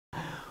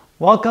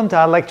Welcome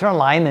to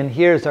Electron, and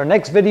here's our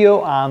next video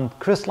on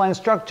crystalline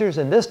structures,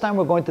 and this time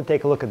we're going to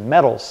take a look at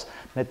metals,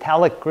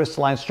 metallic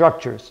crystalline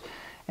structures.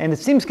 And it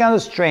seems kind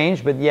of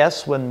strange, but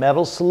yes, when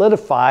metals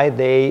solidify,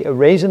 they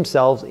arrange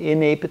themselves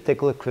in a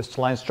particular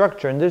crystalline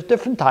structure, and there's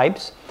different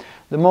types.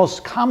 The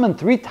most common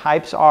three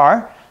types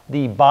are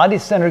the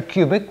body-centered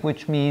cubic,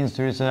 which means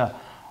there's an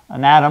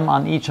atom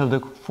on each of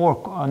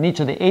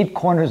the 8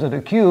 corners of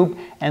the cube,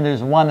 and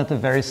there's one at the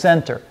very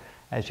center.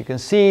 As you can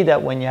see,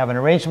 that when you have an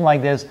arrangement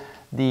like this,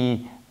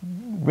 the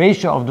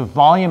ratio of the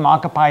volume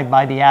occupied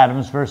by the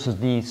atoms versus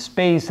the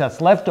space that's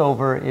left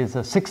over is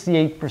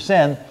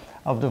 68%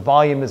 of the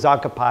volume is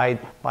occupied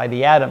by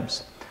the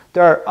atoms.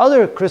 There are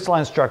other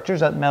crystalline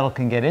structures that metal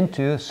can get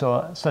into,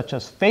 such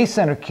as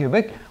face-centered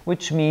cubic,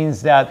 which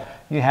means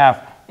that you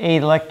have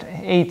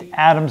 8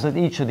 atoms at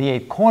each of the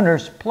 8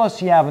 corners,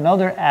 plus you have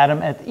another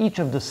atom at each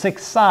of the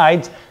 6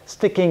 sides,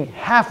 sticking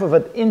half of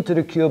it into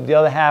the cube, the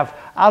other half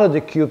out of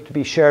the cube to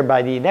be shared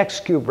by the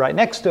next cube right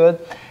next to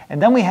it.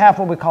 And then we have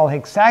what we call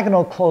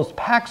hexagonal closed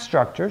packed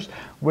structures,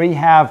 where you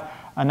have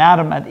an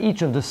atom at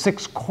each of the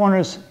 6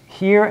 corners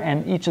here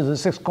and each of the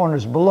 6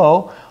 corners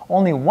below.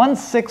 Only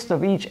 1/6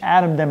 of each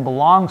atom then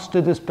belongs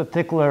to this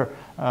particular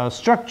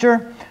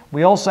structure.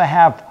 We also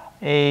have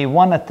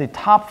one at the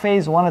top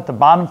phase, one at the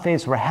bottom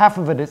phase, where half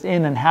of it is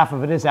in and half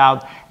of it is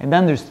out. And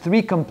then there's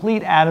 3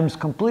 complete atoms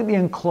completely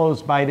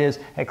enclosed by this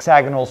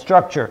hexagonal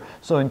structure.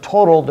 So in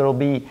total, there will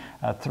be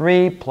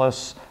 3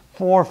 plus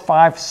 4,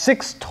 5,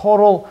 6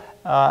 total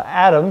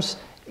atoms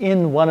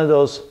in one of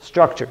those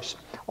structures.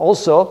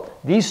 Also,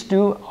 these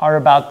two are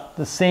about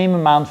the same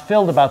amount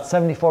filled. About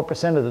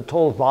 74% of the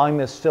total volume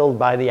is filled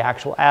by the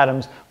actual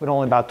atoms, with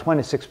only about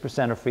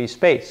 26% of free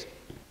space.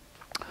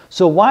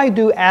 So why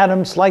do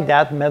atoms like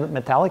that,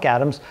 metallic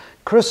atoms,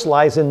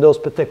 crystallize in those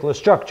particular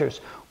structures?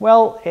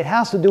 Well, it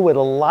has to do with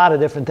a lot of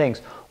different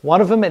things. One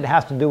of them, it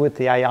has to do with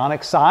the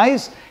ionic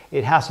size.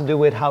 It has to do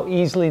with how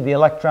easily the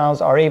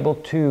electrons are able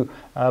to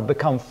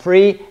become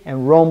free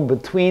and roam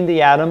between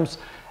the atoms.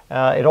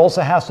 It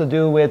also has to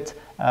do with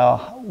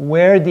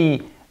where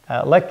the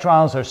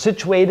electrons are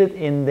situated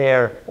in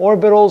their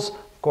orbitals.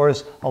 Of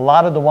course, a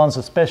lot of the ones,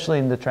 especially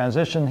in the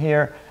transition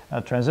here,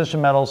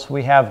 transition metals,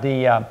 we have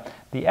the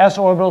s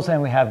orbitals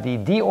and we have the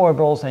d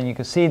orbitals, and you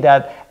can see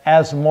that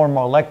as more and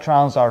more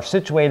electrons are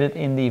situated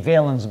in the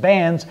valence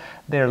bands,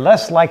 they're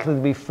less likely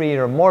to be free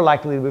or more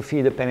likely to be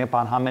free depending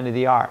upon how many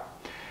they are.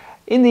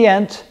 In the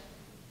end,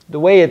 the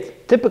way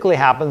it typically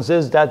happens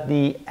is that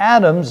the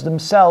atoms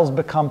themselves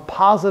become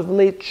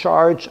positively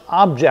charged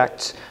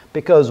objects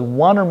because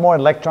one or more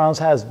electrons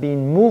has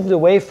been moved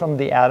away from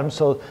the atom,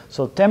 so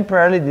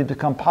temporarily they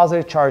become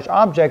positively charged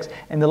objects,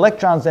 and the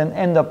electrons then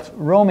end up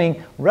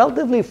roaming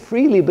relatively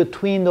freely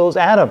between those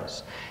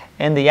atoms.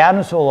 And the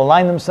atoms will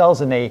align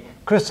themselves in a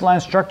crystalline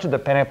structure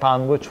depending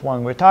upon which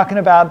one we're talking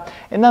about,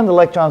 and then the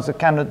electrons will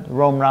kind of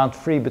roam around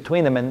free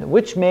between them, and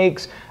which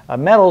makes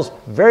metals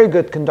very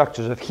good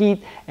conductors of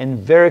heat and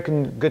very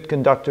good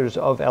conductors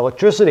of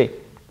electricity.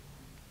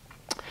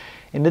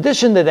 In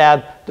addition to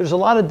that, there's a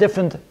lot of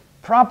different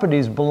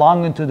properties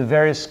belonging to the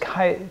various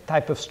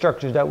type of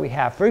structures that we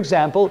have. For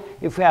example,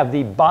 if we have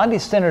the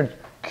body-centered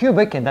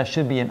cubic, and that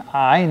should be an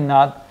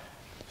I,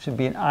 should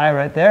be an I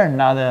right there,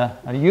 not a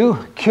U,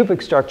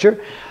 cubic structure.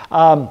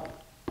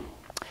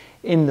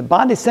 In the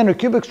body-centered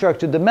cubic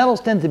structure, the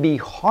metals tend to be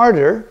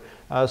harder,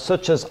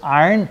 such as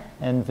iron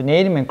and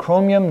vanadium and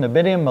chromium,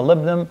 niobium,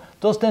 molybdenum.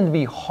 Those tend to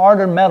be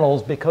harder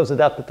metals because of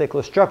that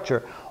particular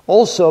structure.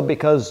 Also,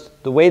 because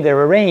the way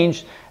they're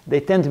arranged, they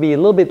tend to be a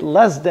little bit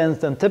less dense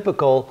than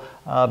typical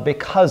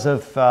because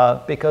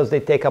they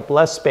take up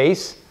less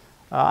space.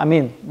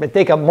 They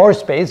take up more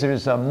space.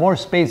 There's more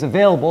space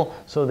available,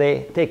 so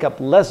they take up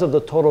less of the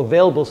total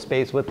available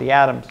space with the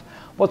atoms.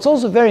 What's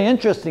also very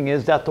interesting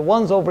is that the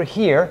ones over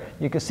here,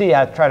 you can see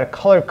I try to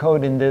color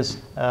code in this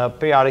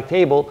periodic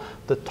table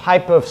the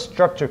type of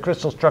structure,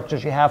 crystal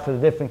structures you have for the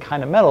different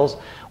kind of metals.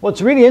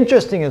 What's really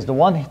interesting is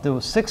the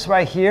 6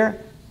 right here,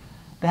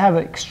 they have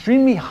an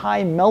extremely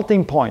high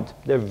melting point.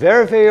 They're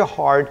very, very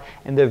hard,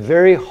 and they're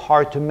very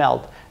hard to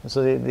melt. And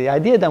so the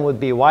idea then would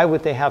be, why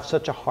would they have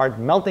such a hard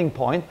melting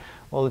point?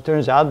 Well, it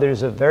turns out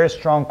there's a very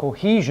strong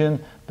cohesion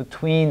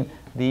between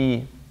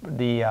the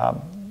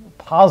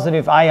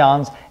positive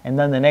ions and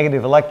then the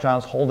negative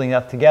electrons holding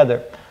that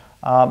together.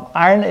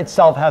 Iron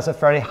itself has a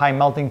fairly high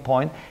melting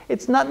point.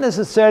 It's not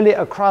necessarily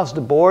across the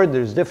board.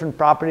 There's different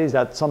properties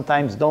that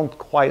sometimes don't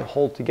quite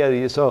hold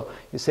together. So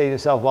you say to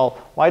yourself, well,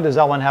 why does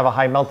that one have a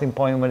high melting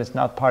point when it's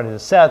not part of the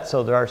set?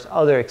 So there are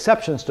other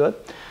exceptions to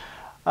it.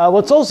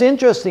 What's also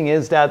interesting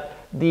is that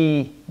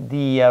the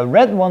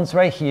red ones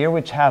right here,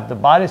 which have the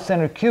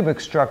body-centered cubic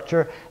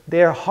structure,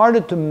 they're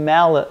harder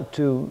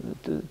to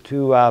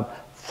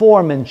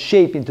form and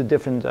shape into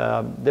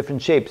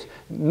different shapes.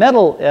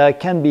 Metal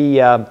can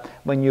be,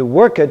 when you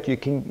work it, you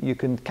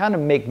can kind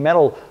of make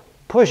metal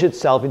push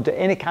itself into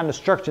any kind of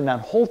structure and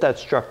not hold that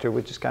structure,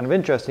 which is kind of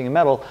interesting in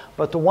metal.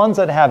 But the ones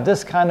that have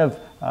this kind of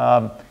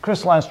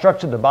crystalline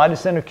structure, the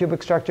body-centered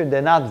cubic structure,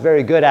 they're not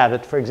very good at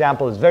it. For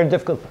example, it's very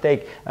difficult to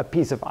take a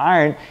piece of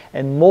iron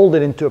and mold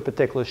it into a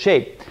particular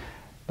shape.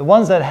 The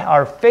ones that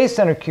are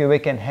face-centered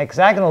cubic and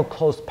hexagonal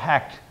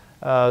close-packed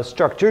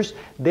structures,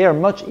 they are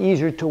much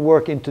easier to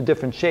work into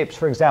different shapes.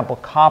 For example,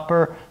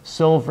 copper,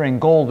 silver,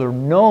 and gold are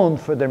known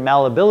for their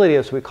malleability,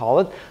 as we call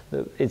it.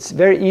 It's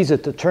very easy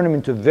to turn them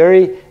into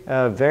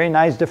very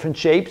nice different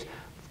shapes.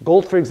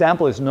 Gold, for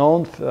example, is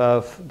known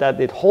that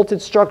it holds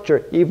its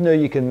structure even though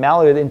you can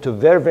mallet it into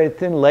very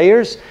thin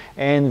layers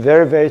and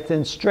very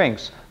thin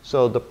strings.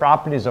 So the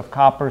properties of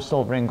copper,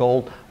 silver, and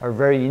gold are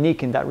very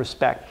unique in that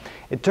respect.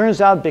 It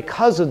turns out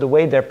because of the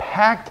way they're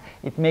packed,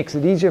 it makes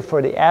it easier for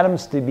the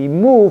atoms to be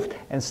moved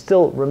and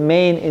still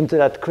remain into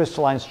that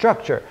crystalline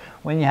structure.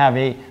 When you have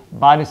a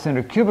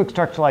body-centered cubic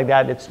structure like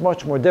that, it's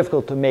much more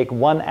difficult to make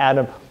one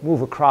atom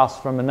move across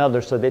from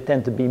another, so they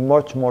tend to be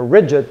much more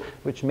rigid,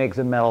 which makes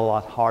the metal a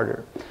lot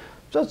harder.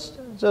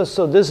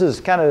 So this is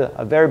kind of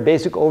a very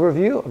basic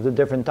overview of the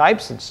different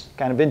types. It's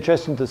kind of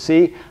interesting to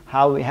see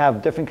how we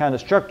have different kind of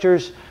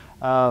structures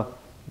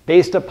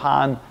based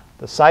upon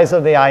the size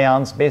of the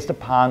ions, based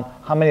upon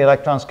how many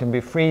electrons can be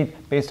freed,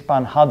 based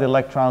upon how the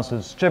electrons are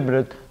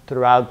distributed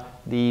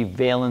throughout the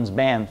valence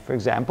band. For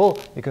example,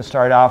 you can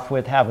start off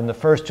with having the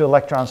first 2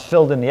 electrons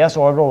filled in the s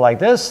orbital like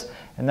this,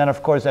 and then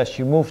of course as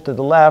you move to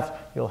the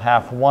left, you'll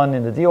have 1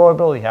 in the d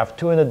orbital, you have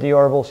 2 in the d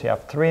orbital, so you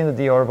have 3 in the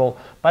d orbital.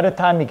 By the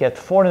time you get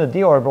 4 in the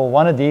d orbital,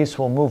 one of these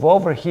will move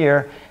over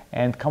here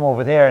and come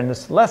over there, and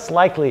it's less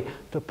likely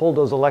to pull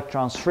those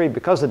electrons free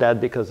because of that,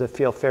 because they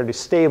feel fairly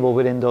stable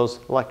within those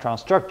electron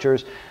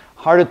structures.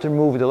 Harder to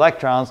move with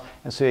electrons,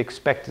 and so you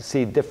expect to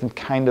see different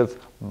kind of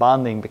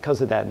bonding because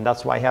of that, and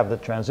that's why I have the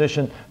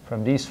transition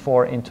from these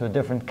 4 into a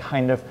different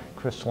kind of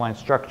crystalline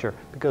structure,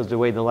 because of the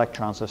way the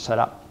electrons are set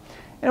up.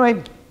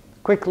 Anyway,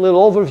 quick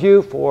little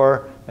overview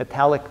for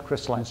metallic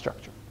crystalline structure.